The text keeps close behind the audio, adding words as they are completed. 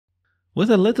With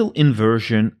a little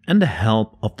inversion and the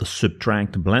help of the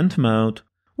subtract blend mode,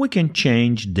 we can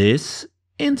change this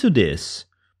into this.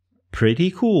 Pretty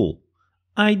cool.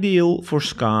 Ideal for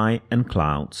sky and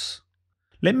clouds.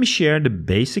 Let me share the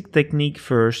basic technique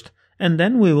first, and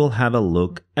then we will have a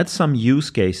look at some use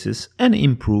cases and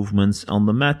improvements on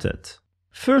the method.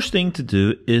 First thing to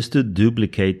do is to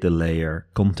duplicate the layer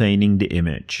containing the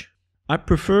image. I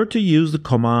prefer to use the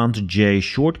Command J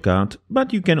shortcut,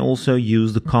 but you can also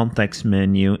use the context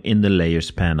menu in the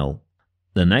Layers panel.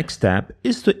 The next step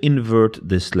is to invert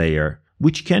this layer,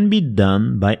 which can be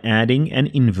done by adding an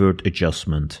invert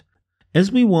adjustment.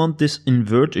 As we want this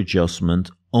invert adjustment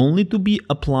only to be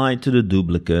applied to the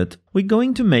duplicate, we're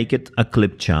going to make it a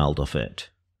clip child of it.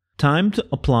 Time to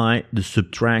apply the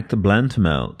subtract blend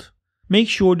mode. Make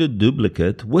sure the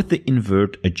duplicate with the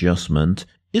invert adjustment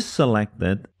is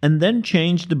selected and then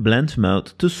change the blend mode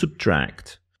to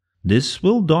subtract. This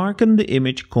will darken the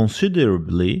image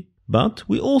considerably, but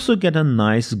we also get a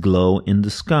nice glow in the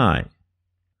sky.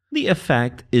 The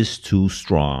effect is too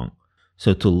strong,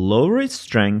 so to lower its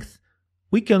strength,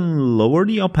 we can lower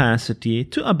the opacity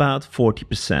to about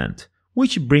 40%,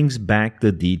 which brings back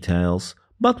the details,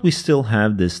 but we still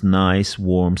have this nice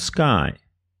warm sky.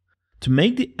 To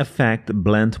make the effect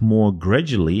blend more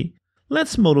gradually,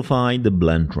 let's modify the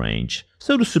blend range,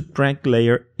 so the subtract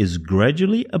layer is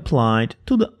gradually applied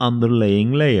to the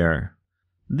underlaying layer.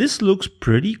 This looks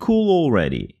pretty cool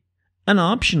already. An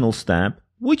optional step,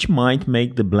 which might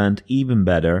make the blend even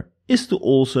better, is to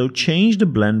also change the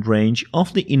blend range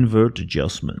of the invert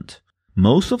adjustment.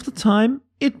 Most of the time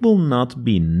it will not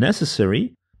be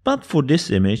necessary, but for this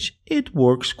image it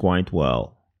works quite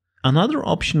well. Another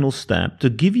optional step to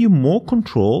give you more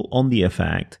control on the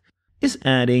effect is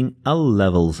adding a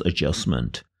levels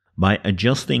adjustment. By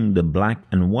adjusting the black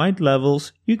and white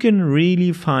levels, you can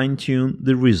really fine-tune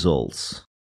the results.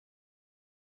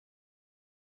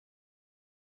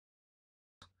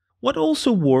 What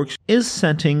also works is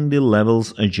setting the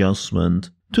levels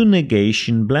adjustment to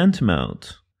negation blend mode.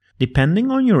 Depending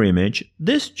on your image,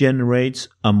 this generates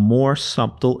a more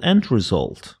subtle end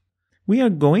result. We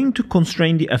are going to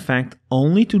constrain the effect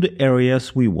only to the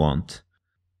areas we want.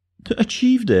 To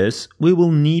achieve this, we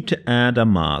will need to add a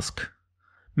mask.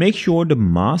 Make sure the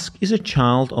mask is a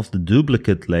child of the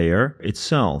duplicate layer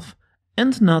itself,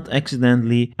 and not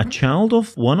accidentally a child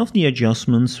of one of the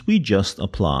adjustments we just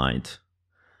applied.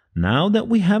 Now that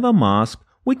we have a mask,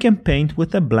 we can paint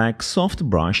with a black soft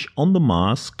brush on the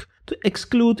mask to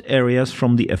exclude areas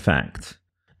from the effect.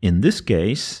 In this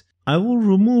case, I will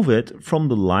remove it from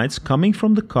the lights coming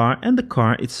from the car and the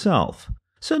car itself,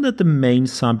 so that the main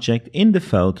subject in the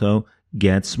photo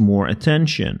gets more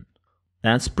attention.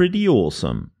 That's pretty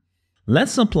awesome.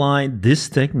 Let's apply this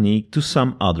technique to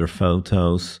some other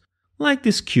photos, like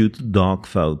this cute dog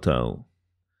photo.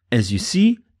 As you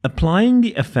see, applying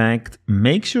the effect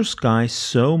makes your sky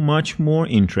so much more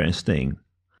interesting.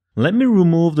 Let me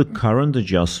remove the current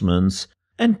adjustments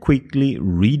and quickly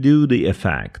redo the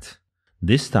effect.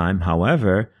 This time,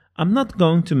 however, I'm not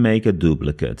going to make a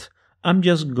duplicate. I'm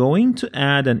just going to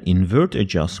add an invert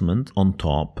adjustment on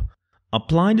top,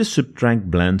 apply the subtract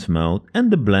blend mode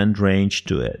and the blend range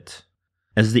to it.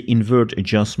 As the invert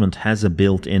adjustment has a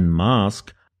built-in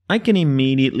mask, I can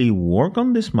immediately work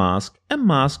on this mask and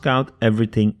mask out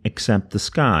everything except the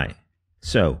sky.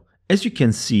 So, as you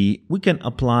can see, we can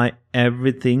apply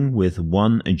everything with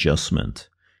one adjustment.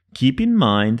 Keep in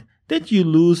mind that you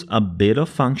lose a bit of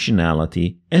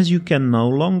functionality as you can no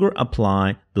longer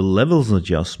apply the levels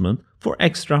adjustment for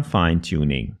extra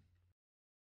fine-tuning.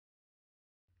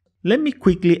 Let me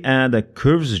quickly add a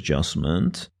curves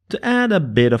adjustment to add a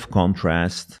bit of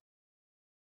contrast.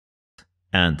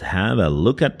 And have a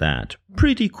look at that,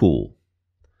 pretty cool.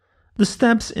 The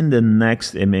steps in the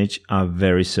next image are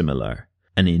very similar.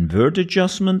 An invert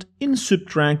adjustment in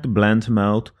subtract blend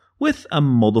mode with a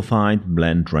modified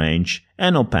blend range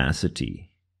and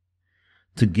opacity.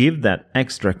 To give that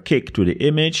extra kick to the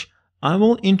image, I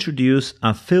will introduce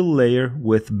a fill layer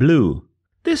with blue.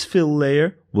 This fill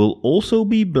layer will also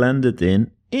be blended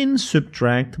in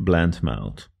subtract blend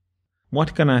mode.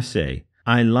 What can I say?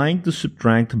 I like the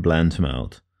subtract blend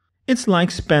mode. It's like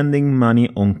spending money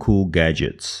on cool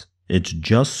gadgets. It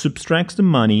just subtracts the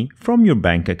money from your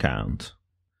bank account.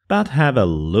 But have a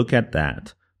look at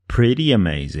that. Pretty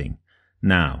amazing.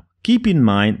 Now, keep in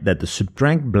mind that the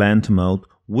subtract blend mode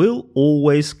will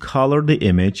always color the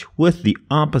image with the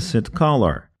opposite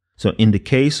color. So in the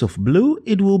case of blue,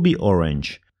 it will be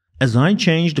orange. As I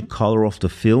change the color of the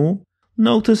fill,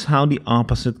 notice how the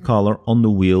opposite color on the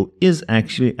wheel is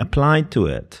actually applied to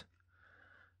it.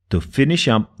 To finish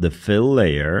up the fill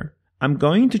layer, I'm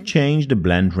going to change the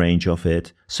blend range of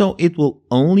it so it will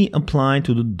only apply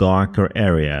to the darker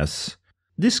areas.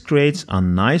 This creates a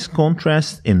nice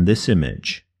contrast in this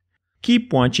image.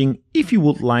 Keep watching if you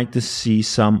would like to see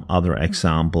some other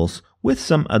examples with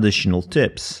some additional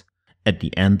tips. At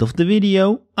the end of the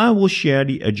video, I will share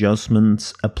the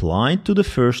adjustments applied to the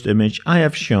first image I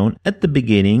have shown at the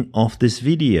beginning of this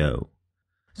video.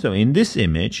 So in this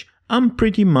image, I'm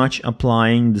pretty much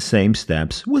applying the same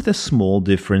steps with a small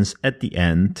difference at the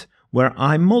end, where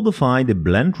I modify the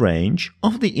blend range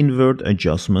of the invert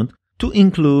adjustment to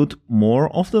include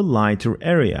more of the lighter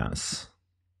areas.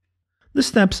 The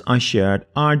steps I shared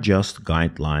are just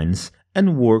guidelines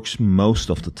and works most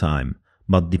of the time,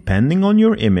 but depending on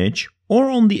your image or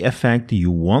on the effect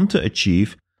you want to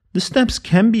achieve, the steps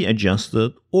can be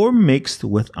adjusted or mixed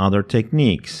with other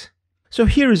techniques. So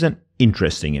here is an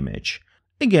interesting image.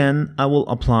 Again, I will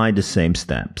apply the same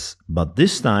steps, but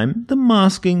this time the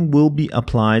masking will be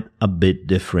applied a bit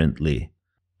differently.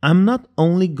 I'm not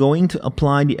only going to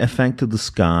apply the effect to the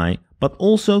sky, but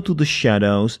also to the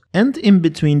shadows and in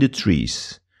between the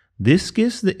trees. This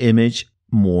gives the image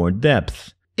more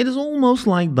depth. It is almost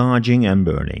like dodging and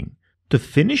burning. To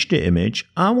finish the image,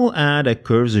 I will add a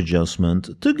curves adjustment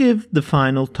to give the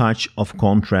final touch of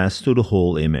contrast to the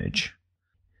whole image.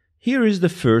 Here is the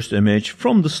first image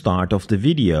from the start of the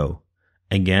video.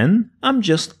 Again, I'm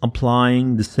just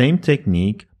applying the same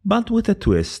technique but with a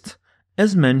twist.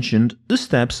 As mentioned, the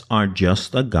steps are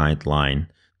just a guideline.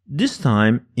 This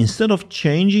time, instead of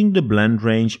changing the blend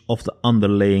range of the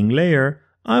underlaying layer,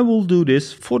 I will do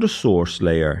this for the source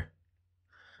layer.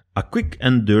 A quick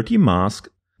and dirty mask.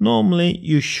 Normally,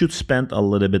 you should spend a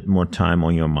little bit more time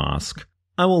on your mask.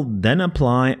 I will then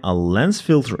apply a lens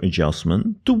filter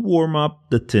adjustment to warm up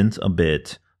the tint a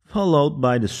bit, followed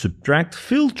by the subtract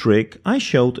fill trick I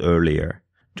showed earlier,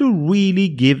 to really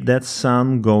give that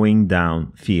sun going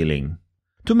down feeling.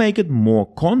 To make it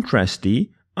more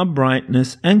contrasty, a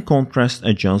brightness and contrast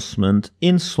adjustment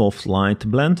in soft light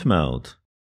blend mode.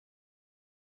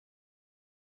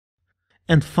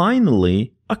 And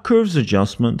finally, a curves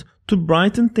adjustment to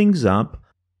brighten things up,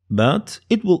 but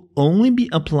it will only be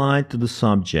applied to the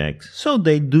subject, so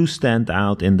they do stand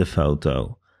out in the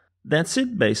photo. That's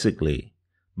it basically.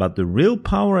 But the real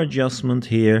power adjustment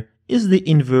here is the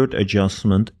invert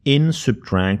adjustment in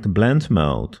subtract blend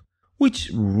mode, which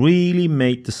really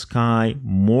made the sky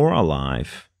more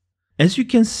alive. As you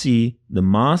can see, the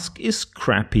mask is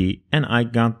crappy and I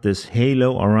got this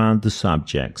halo around the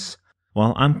subjects.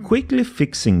 While I'm quickly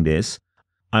fixing this,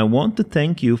 I want to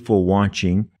thank you for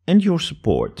watching and your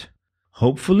support.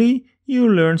 Hopefully, you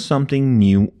learned something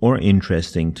new or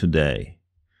interesting today.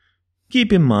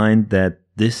 Keep in mind that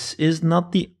this is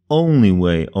not the only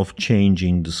way of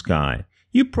changing the sky.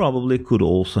 You probably could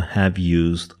also have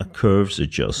used a curves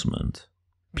adjustment.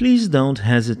 Please don't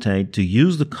hesitate to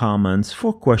use the comments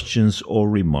for questions or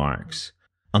remarks.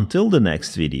 Until the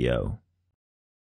next video.